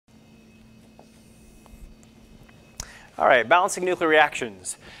All right, balancing nuclear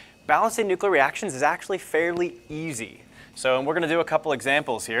reactions. Balancing nuclear reactions is actually fairly easy. So we're going to do a couple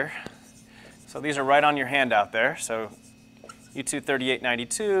examples here. So these are right on your handout there. So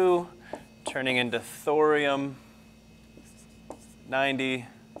U-23892 turning into thorium 90,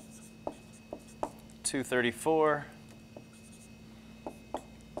 234,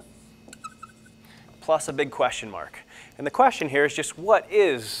 plus a big question mark. And the question here is just, what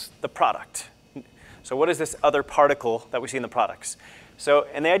is the product? So what is this other particle that we see in the products? So,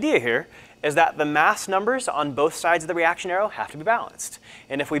 and the idea here is that the mass numbers on both sides of the reaction arrow have to be balanced.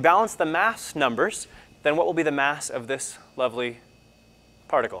 And if we balance the mass numbers, then what will be the mass of this lovely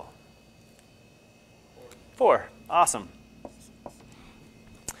particle? 4. Awesome.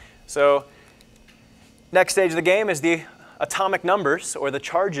 So next stage of the game is the atomic numbers, or the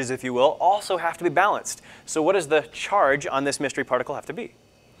charges, if you will, also have to be balanced. So what does the charge on this mystery particle have to be?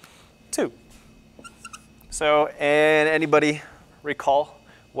 2. So, and anybody recall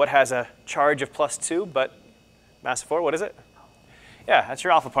what has a charge of +2 but mass of 4? What is it? Yeah, that's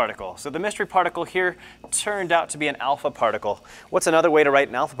your alpha particle. So the mystery particle here turned out to be an alpha particle. What's another way to write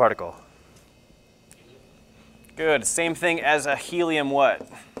an alpha particle? Good. Same thing as a helium what?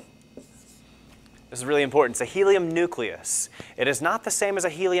 This is really important. It's a helium nucleus. It is not the same as a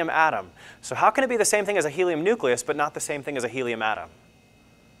helium atom. So how can it be the same thing as a helium nucleus but not the same thing as a helium atom?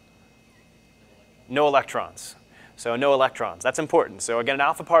 No electrons. So no electrons. That's important. So again, an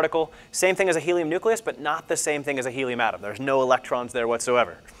alpha particle, same thing as a helium nucleus, but not the same thing as a helium atom. There's no electrons there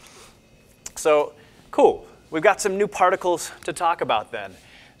whatsoever. So cool. We've got some new particles to talk about then.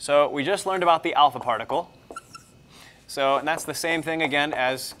 So we just learned about the alpha particle. So, and that's the same thing again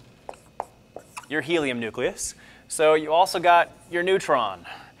as your helium nucleus. So you also got your neutron.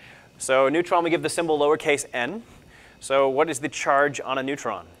 So neutron, we give the symbol lowercase n. So what is the charge on a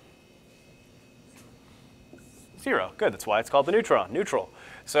neutron? 0. Good. That's why it's called the neutron. Neutral.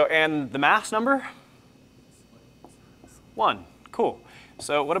 So, and the mass number? 1. Cool.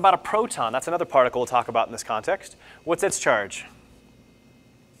 So what about a proton? That's another particle we'll talk about in this context. What's its charge?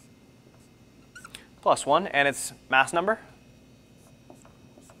 +1. And its mass number?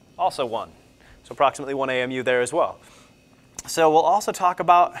 Also 1. So approximately 1 AMU there as well. So we'll also talk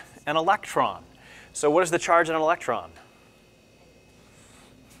about an electron. So what is the charge on an electron?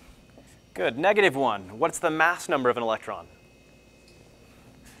 Good. -1. What's the mass number of an electron?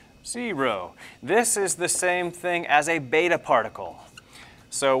 0. This is the same thing as a beta particle.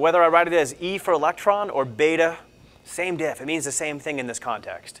 So whether I write it as E for electron or beta, same diff. It means the same thing in this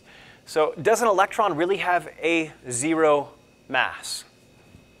context. So does an electron really have a 0 mass?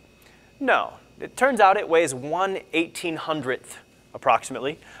 No. It turns out it weighs 1/1800th,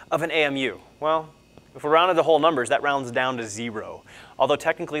 approximately, of an AMU. Well, if we rounded the whole numbers, that rounds down to 0. Although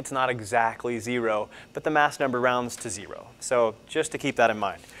technically it's not exactly 0, but the mass number rounds to 0. So just to keep that in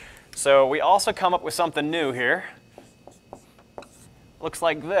mind. So we also come up with something new here. Looks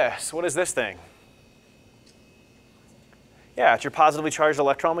like this. What is this thing? Yeah, it's your positively charged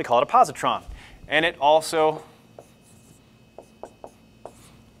electron. We call it a positron. And it also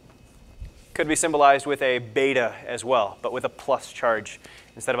could be symbolized with a beta as well, but with a plus charge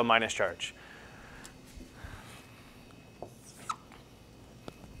instead of a minus charge.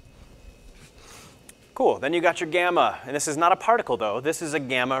 Cool. Then you got your gamma. And this is not a particle, though. This is a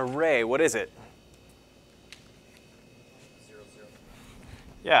gamma ray. What is it? 0, 0.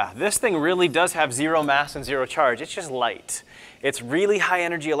 Yeah, this thing really does have 0 mass and 0 charge. It's just light. It's really high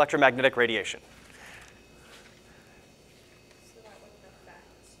energy electromagnetic radiation. So that wouldn't affect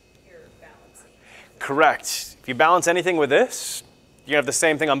your balancing? Correct. If you balance anything with this, you have the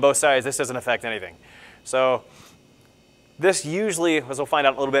same thing on both sides. This doesn't affect anything. So this usually, as we'll find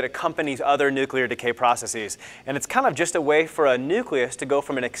out in a little bit, accompanies other nuclear decay processes. And it's kind of just a way for a nucleus to go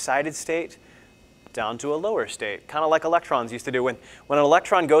from an excited state down to a lower state, kind of like electrons used to do. When an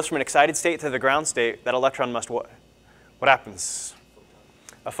electron goes from an excited state to the ground state, that electron must what? What happens?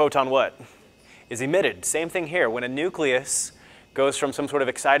 A photon what? Is emitted. Same thing here. When a nucleus goes from some sort of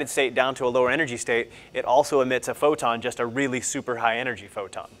excited state down to a lower energy state, it also emits a photon, just a really super high energy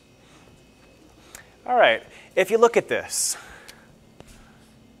photon. All right, if you look at this,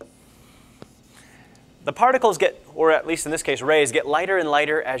 the particles get, or at least in this case rays, get lighter and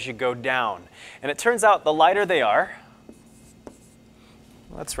lighter as you go down. And it turns out the lighter they are,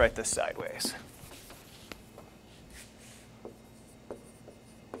 let's write this sideways.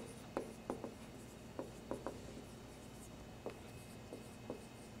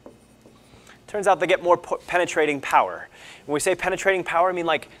 Turns out they get more penetrating power. When we say penetrating power, I mean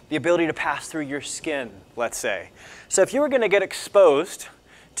like the ability to pass through your skin, let's say. So if you were going to get exposed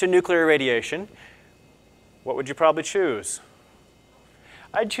to nuclear radiation, What would you probably choose?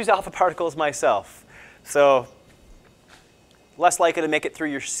 I'd choose alpha particles myself. So less likely to make it through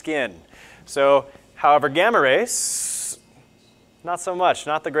your skin. So, however, gamma rays, not so much.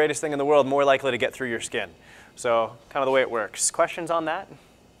 Not the greatest thing in the world, more likely to get through your skin. So kind of the way it works. Questions on that?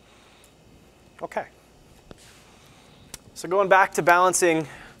 Okay. So going back to balancing,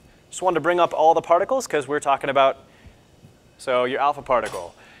 just wanted to bring up all the particles because we're talking about, so your alpha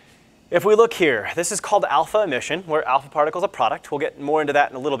particle. If we look here, this is called alpha emission, where alpha particle is a product. We'll get more into that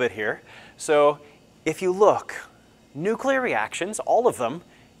in a little bit here. So if you look, nuclear reactions, all of them,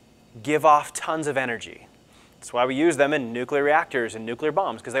 give off tons of energy. That's why we use them in nuclear reactors and nuclear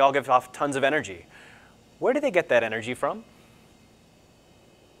bombs, because they all give off tons of energy. Where do they get that energy from?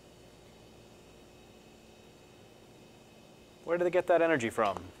 Where do they get that energy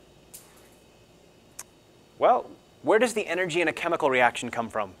from? Well, where does the energy in a chemical reaction come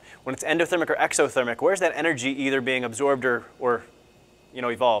from? When it's endothermic or exothermic, where's that energy either being absorbed or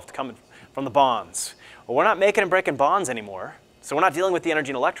evolved, coming from the bonds? Well, we're not making and breaking bonds anymore, so we're not dealing with the energy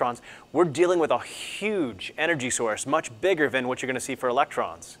in electrons. We're dealing with a huge energy source, much bigger than what you're going to see for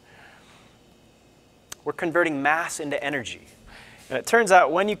electrons. We're converting mass into energy. And it turns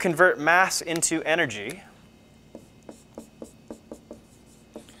out when you convert mass into energy,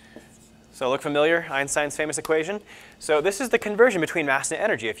 so look familiar, Einstein's famous equation? So this is the conversion between mass and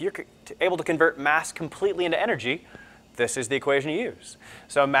energy. If you're able to convert mass completely into energy, this is the equation you use.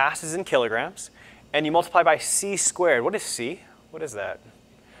 So mass is in kilograms, and you multiply by c squared. What is c? What is that?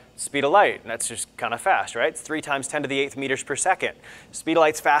 Speed of light, and that's just kind of fast, right? It's 3 times 10 to the 8th meters per second. Speed of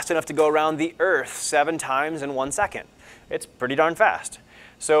light's fast enough to go around the Earth 7 times in 1 second. It's pretty darn fast.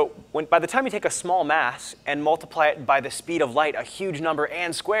 So by the time you take a small mass and multiply it by the speed of light, a huge number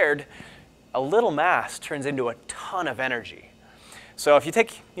and squared, a little mass turns into a ton of energy. So if you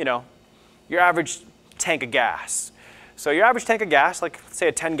take, your average tank of gas. So your average tank of gas, like say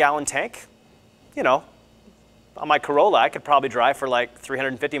a 10-gallon tank, on my Corolla, I could probably drive for like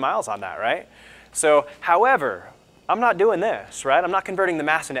 350 miles on that, right? So, however, I'm not doing this, right? I'm not converting the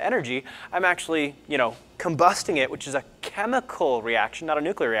mass into energy. I'm actually, combusting it, which is a chemical reaction, not a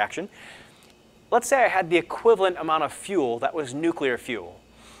nuclear reaction. Let's say I had the equivalent amount of fuel that was nuclear fuel.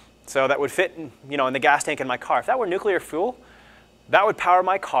 So that would fit, in the gas tank in my car. If that were nuclear fuel, that would power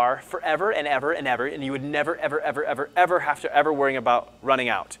my car forever and ever and ever, and you would never, ever, ever, ever, ever have to ever worry about running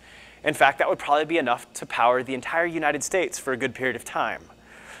out. In fact, that would probably be enough to power the entire United States for a good period of time.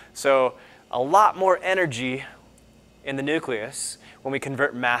 So a lot more energy in the nucleus when we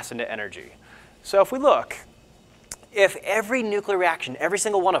convert mass into energy. So if we look, if every nuclear reaction, every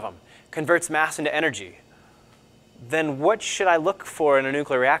single one of them, converts mass into energy, then what should I look for in a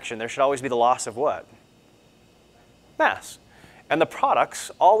nuclear reaction? There should always be the loss of what? Mass. And the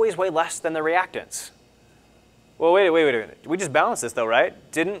products always weigh less than the reactants. Well, wait a minute. We just balanced this though, right?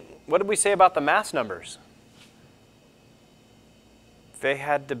 What did we say about the mass numbers? They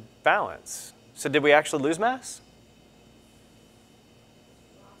had to balance. So did we actually lose mass?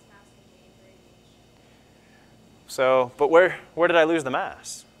 Lost mass and gained radiation. So, but where did I lose the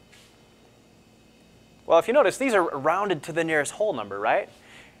mass? Well, if you notice, these are rounded to the nearest whole number, right?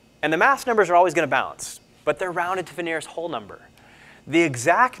 And the mass numbers are always going to balance, but they're rounded to the nearest whole number. The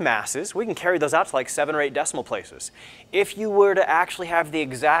exact masses, we can carry those out to like 7 or 8 decimal places. If you were to actually have the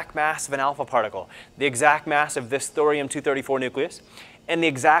exact mass of an alpha particle, the exact mass of this thorium-234 nucleus, and the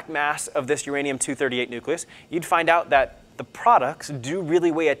exact mass of this uranium-238 nucleus, you'd find out that the products do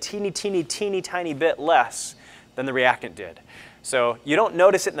really weigh a teeny, teeny, teeny, tiny bit less than the reactant did. So you don't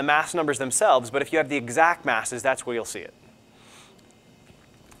notice it in the mass numbers themselves, but if you have the exact masses, that's where you'll see it.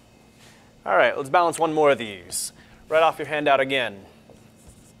 All right, let's balance one more of these. Right off your handout again.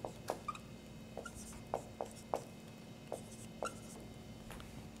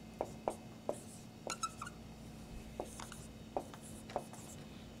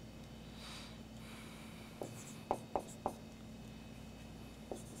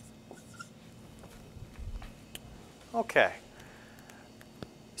 Okay.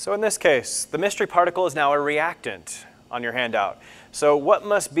 So in this case, the mystery particle is now a reactant on your handout. So what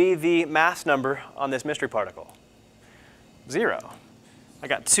must be the mass number on this mystery particle? 0. I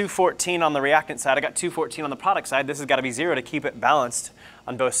got 214 on the reactant side. I got 214 on the product side. This has got to be 0 to keep it balanced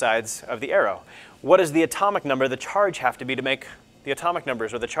on both sides of the arrow. What does the atomic number, the charge, have to be to make the atomic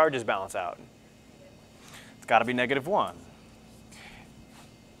numbers or the charges balance out? It's got to be -1.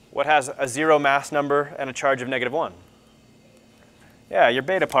 What has a 0 mass number and a charge of -1? Yeah, your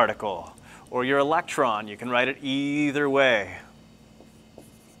beta particle or your electron. You can write it either way.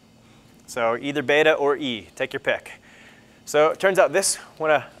 So either beta or E, take your pick. So it turns out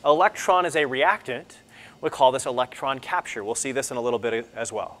when an electron is a reactant, We call this electron capture. We'll see this in a little bit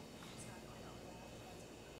as well.